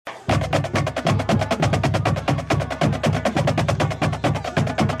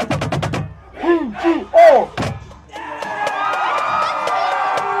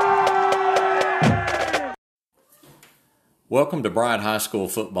Welcome to Bryant High School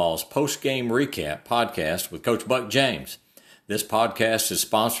football's post-game recap podcast with Coach Buck James. This podcast is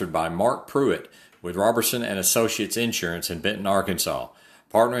sponsored by Mark Pruitt with Robertson and Associates Insurance in Benton, Arkansas.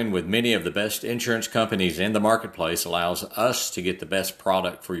 Partnering with many of the best insurance companies in the marketplace allows us to get the best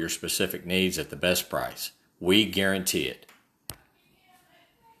product for your specific needs at the best price. We guarantee it.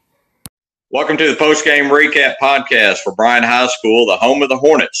 Welcome to the post-game recap podcast for Bryant High School, the home of the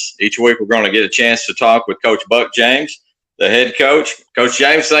Hornets. Each week we're going to get a chance to talk with Coach Buck James, the head coach. Coach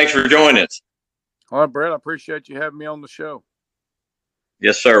James, thanks for joining us. All right, Brett, I appreciate you having me on the show.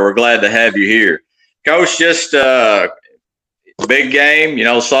 Yes, sir. We're glad to have you here. Coach, just big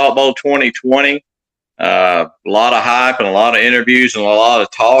game, Salt Bowl 2020. A lot of hype and a lot of interviews and a lot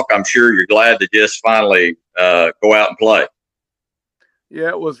of talk. I'm sure you're glad to just finally go out and play. Yeah,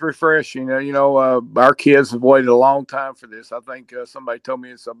 it was refreshing. Our kids have waited a long time for this. I think somebody told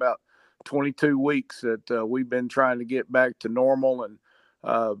me it's about 22 weeks that we've been trying to get back to normal. And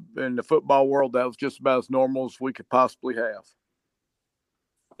in the football world, that was just about as normal as we could possibly have.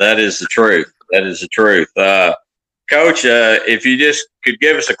 That is the truth. That is the truth. Coach, if you just could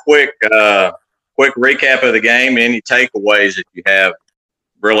give us a quick recap of the game, any takeaways if you have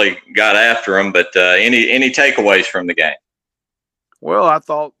really got after them, but any takeaways from the game? Well, I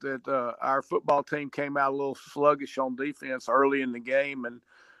thought that our football team came out a little sluggish on defense early in the game. And,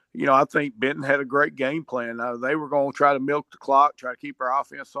 I think Benton had a great game plan. They were going to try to milk the clock, try to keep our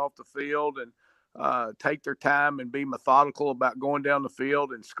offense off the field and take their time and be methodical about going down the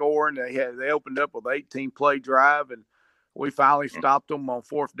field and scoring. They opened up with an 18-play drive, and we finally stopped them on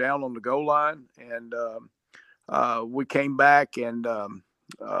fourth down on the goal line. And we came back and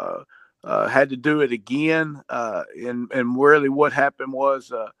had to do it again. And really what happened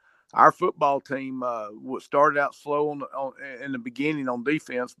was our football team started out slow in the beginning on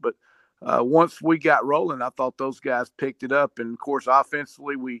defense, but once we got rolling, I thought those guys picked it up. And, of course,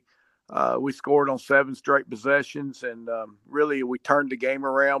 offensively, we scored on 7 straight possessions, and really we turned the game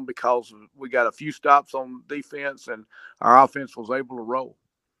around because we got a few stops on defense, and our offense was able to roll.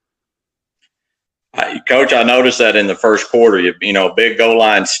 Coach, I noticed that in the first quarter, big goal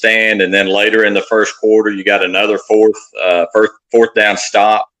line stand, and then later in the first quarter, you got another fourth down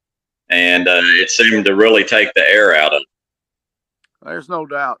stop, and it seemed to really take the air out of it. There's no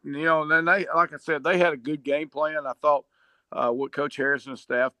doubt. And then they, like I said, they had a good game plan. I thought what Coach Harrison and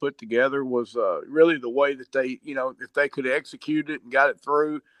staff put together was really the way that they, if they could execute it and got it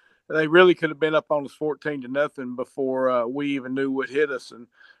through, they really could have been up on us 14-0 before we even knew what hit us. And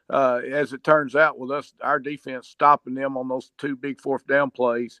as it turns out, with us, our defense stopping them on those 2 big fourth down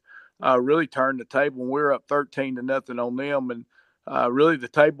plays really turned the table. We were up 13-0 on them, and really the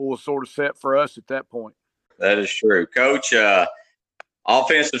table was sort of set for us at that point. That is true. Coach,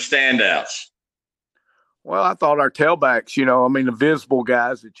 offensive standouts. Well, I thought our tailbacks, the visible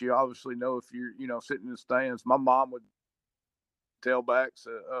guys that you obviously know if you're, sitting in the stands. My mom would tailbacks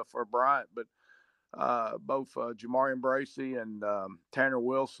for Bryant, but both Jamarian Bracey and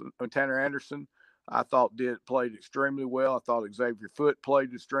Tanner Anderson, I thought played extremely well. I thought Xavier Foote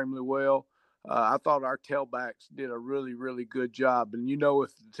played extremely well. I thought our tailbacks did a really, really good job. And, if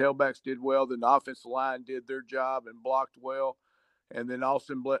the tailbacks did well, then the offensive line did their job and blocked well. And then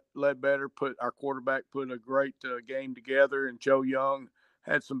Austin Ledbetter, our quarterback, put a great game together. And Joe Young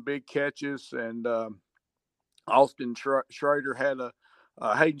had some big catches. And Austin Schrader had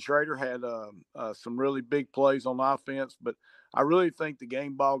Hayden Schrader had some really big plays on offense. But I really think the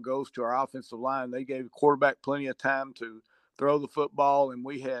game ball goes to our offensive line. They gave the quarterback plenty of time to throw the football, and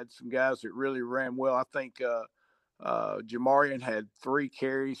we had some guys that really ran well. I think Jamarian had 3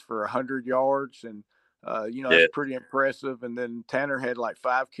 carries for 100 yards, and that's pretty impressive. And then Tanner had like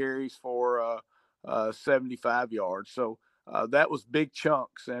 5 carries for 75 yards. So that was big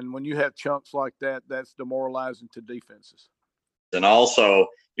chunks. And when you have chunks like that, that's demoralizing to defenses. And also,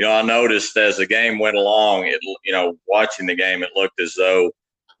 I noticed as the game went along, watching the game, it looked as though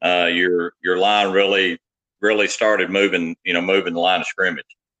your line really started moving the line of scrimmage.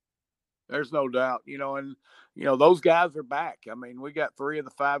 There's no doubt, and those guys are back. I mean, we got 3 of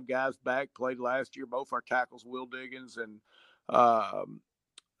the 5 guys back, played last year, both our tackles, Will Diggins and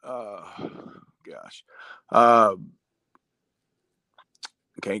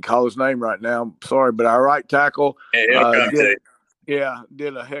can't call his name right now. I'm sorry, but our right tackle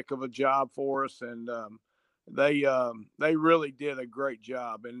did a heck of a job for us, and they really did a great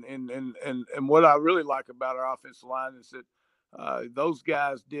job. And what I really like about our offensive line is that those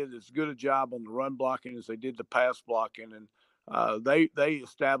guys did as good a job on the run blocking as they did the pass blocking, and they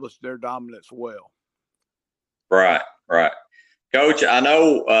established their dominance well. Right. Coach, I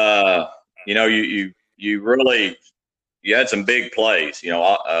know you really you had some big plays.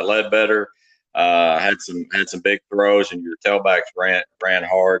 Ledbetter had some big throws, and your tailbacks ran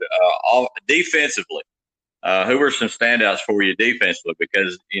hard. All defensively, who were some standouts for you defensively?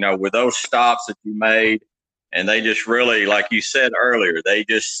 Because with those stops that you made, and they just really, like you said earlier, they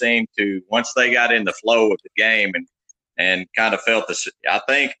just seemed to, once they got in the flow of the game and kind of felt this. I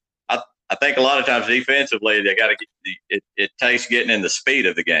think a lot of times defensively they got to get it takes getting in the speed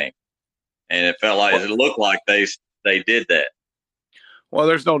of the game, and it looked like they did that. Well,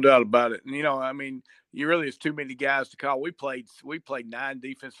 there's no doubt about it. And you really, it's too many guys to call. We played 9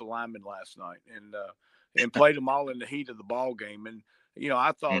 defensive linemen last night, and played them all in the heat of the ball game. And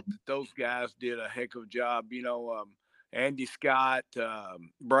I thought that those guys did a heck of a job. Andy Scott,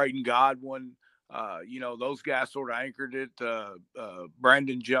 Braden Godwin, those guys sort of anchored it.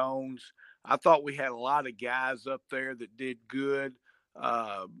 Brandon Jones. I thought we had a lot of guys up there that did good.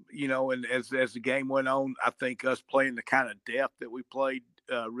 And as the game went on, I think us playing the kind of depth that we played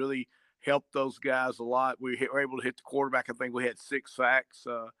really helped those guys a lot. We were able to hit the quarterback. I think we had 6 sacks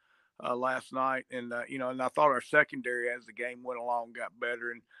last night, and and I thought our secondary as the game went along got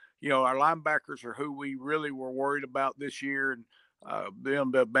better. And our linebackers are who we really were worried about this year, and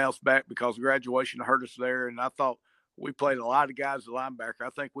them to bounce back because graduation hurt us there. And I thought we played a lot of guys at linebacker. I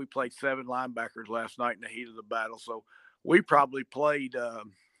think we played 7 linebackers last night in the heat of the battle. So we probably played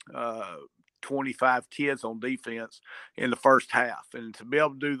 25 kids on defense in the first half. And to be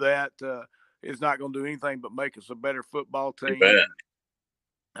able to do that is not going to do anything but make us a better football team.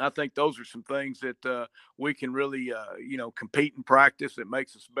 I think those are some things that we can really, compete in practice. It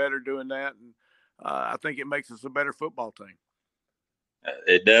makes us better doing that. And I think it makes us a better football team.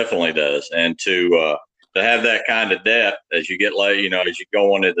 It definitely does. And to have that kind of depth as you get late, as you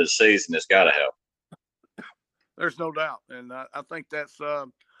go into the season, it's got to help. There's no doubt. And I think that's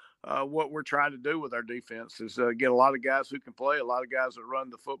what we're trying to do with our defense is get a lot of guys who can play, a lot of guys that run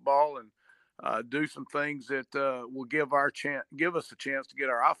the football, and do some things that will give us a chance to get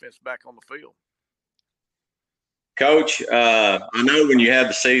our offense back on the field. Coach, I know when you have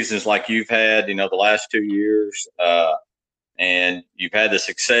the seasons like you've had, the last 2 years, and you've had the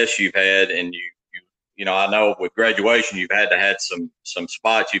success you've had, and I know with graduation you've had to have some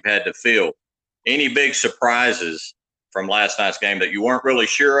spots you've had to fill. Any big surprises from last night's game that you weren't really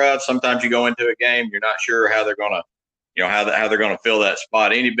sure of? Sometimes you go into a game, you're not sure how they're going to, how they're going to fill that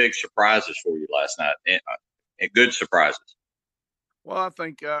spot. Any big surprises for you last night? And good surprises. Well, I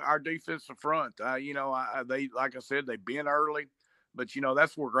think our defensive front, they, like I said, they've been early, but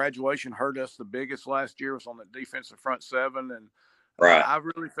that's where graduation hurt us the biggest last year was on the defensive front 7. And right. I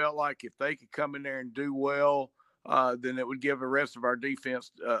really felt like if they could come in there and do well, then it would give the rest of our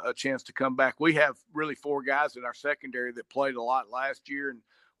defense a chance to come back. We have really 4 guys in our secondary that played a lot last year, and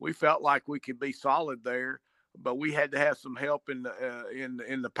we felt like we could be solid there. But we had to have some help in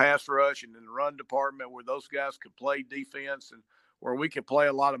the pass rush and in the run department where those guys could play defense and where we could play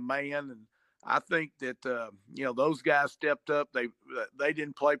a lot of man. And I think that those guys stepped up. They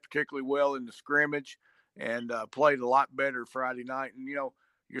didn't play particularly well in the scrimmage and played a lot better Friday night. And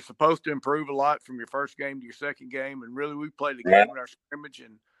you're supposed to improve a lot from your first game to your second game. And really, we played a game in our scrimmage.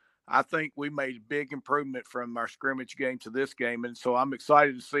 And I think we made a big improvement from our scrimmage game to this game. And so I'm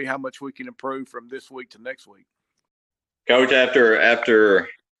excited to see how much we can improve from this week to next week. Coach, after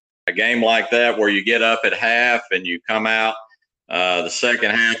a game like that where you get up at half and you come out the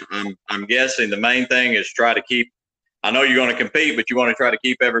second half, I'm guessing the main thing is try to keep – I know you're going to compete, but you want to try to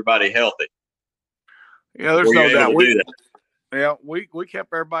keep everybody healthy. Yeah, there's no doubt. Yeah, we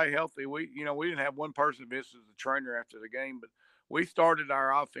kept everybody healthy. We didn't have one person miss as a trainer after the game, but we started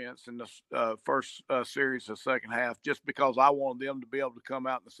our offense in the first series of the second half just because I wanted them to be able to come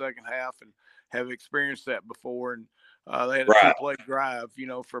out in the second half and have experienced that before. And they had a 2-play drive,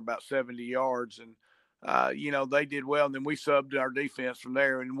 for about 70 yards. And, they did well. And then we subbed our defense from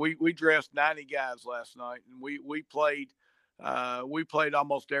there. And we dressed 90 guys last night. And we played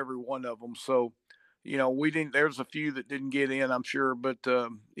almost every one of them. So, there's a few that didn't get in, I'm sure. But, for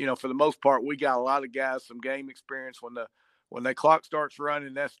the most part, we got a lot of guys, some game experience. When the clock starts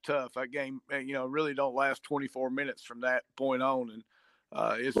running, that's tough. That game, really don't last 24 minutes from that point on. And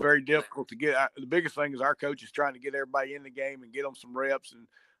it's very difficult to get. The biggest thing is our coach is trying to get everybody in the game and get them some reps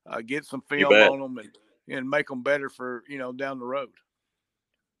and get some film on them and make them better for, down the road.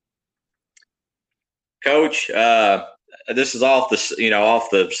 Coach, this is off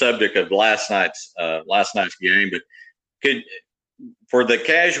the subject of last night's game, but for the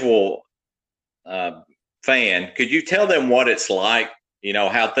casual fan, could you tell them what it's like,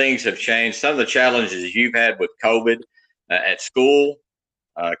 how things have changed, some of the challenges you've had with COVID at school,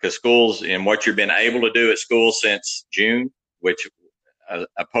 because schools and what you've been able to do at school since June, which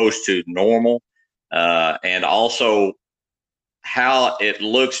opposed to normal, and also how it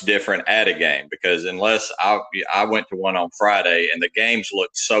looks different at a game. Because unless I went to one on Friday, and the games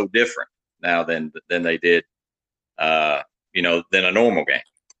look so different now than they did, than a normal game.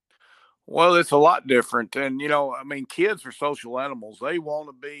 Well, it's a lot different. And, I mean, kids are social animals. They want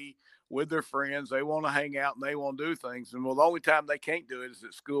to be with their friends. They want to hang out and they want to do things. And, well, the only time they can't do it is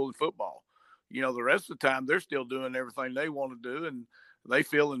at school and football. The rest of the time they're still doing everything they want to do. And they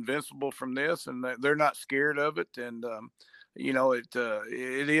feel invincible from this, and they're not scared of it. And,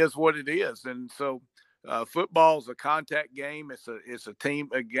 it is what it is. And so football is a contact game. It's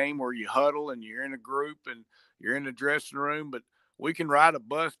a game where you huddle and you're in a group and you're in the dressing room. But we can ride a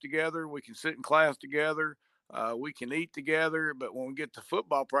bus together. We can sit in class together. We can eat together. But when we get to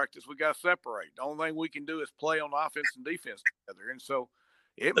football practice, we got to separate. The only thing we can do is play on offense and defense together. And so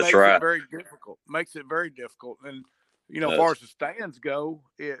it makes it very difficult. And, as far as the stands go,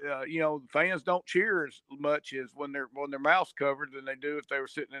 fans don't cheer as much as when their mouth's covered than they do if they were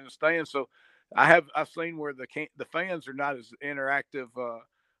sitting in the stands. So I've seen where the fans are not as interactive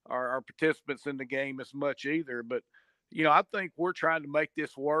our participants in the game as much either. But I think we're trying to make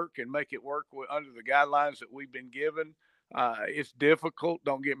this work and make it work under the guidelines that we've been given. It's difficult,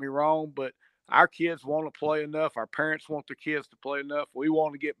 don't get me wrong, but our kids want to play enough. Our parents want their kids to play enough. We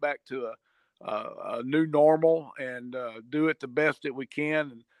want to get back to a new normal and do it the best that we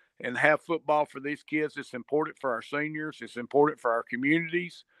can and have football for these kids. It's important for our seniors. It's important for our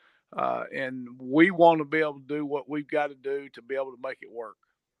communities. And we want to be able to do what we've got to do to be able to make it work.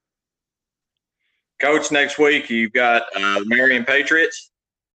 Coach, next week you've got the Marion Patriots.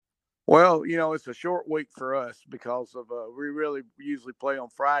 Well, it's a short week for us because of we really usually play on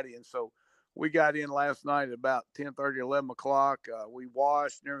Friday. And so we got in last night at about 10:30, 11 o'clock. We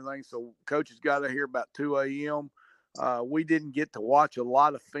washed and everything. So coaches got out here about 2 a.m. We didn't get to watch a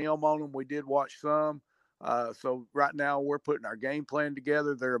lot of film on them. We did watch some. So right now we're putting our game plan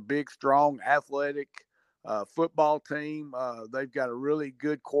together. They're a big, strong, athletic football team. They've got a really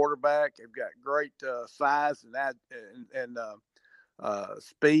good quarterback. They've got great size and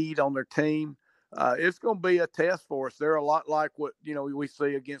speed on their team. It's going to be a test for us. They're a lot like what we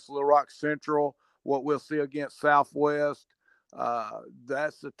see against Little Rock Central, what we'll see against Southwest.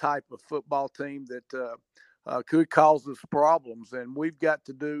 That's the type of football team that could cause us problems, and we've got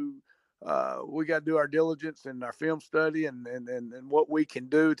to do our diligence and our film study and what we can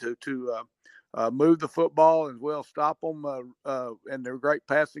do to move the football and stop them and their great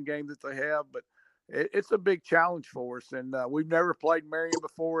passing game that they have. But it's a big challenge for us, and we've never played Marion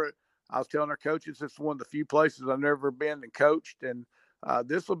before. I was telling our coaches it's one of the few places I've never been and coached, and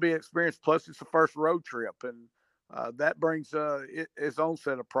this will be an experience. Plus, it's the first road trip, and that brings its own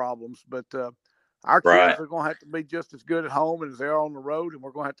set of problems. But our kids are going to have to be just as good at home as they are on the road, and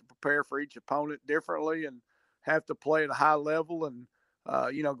we're going to have to prepare for each opponent differently and have to play at a high level and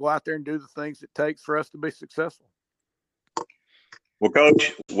go out there and do the things it takes for us to be successful. Well,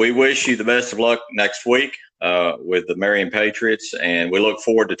 Coach, we wish you the best of luck next week with the Marion Patriots, and we look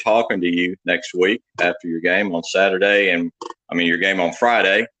forward to talking to you next week after your game on Saturday. And your game on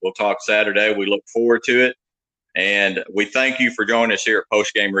Friday. We'll talk Saturday. We look forward to it, and we thank you for joining us here at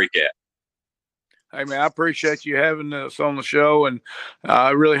Post Game Recap. Hey, man, I appreciate you having us on the show, and I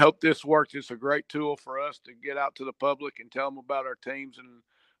really hope this works. It's a great tool for us to get out to the public and tell them about our teams and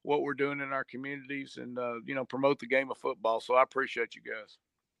what we're doing in our communities and, promote the game of football. So I appreciate you guys.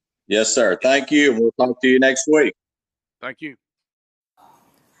 Yes, sir. Thank you. We'll talk to you next week. Thank you.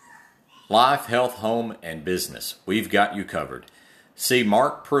 Life, health, home, and business. We've got you covered. See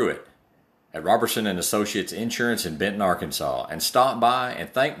Mark Pruitt at Robertson and Associates Insurance in Benton, Arkansas, and stop by and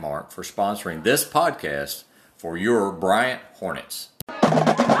thank Mark for sponsoring this podcast for your Bryant Hornets.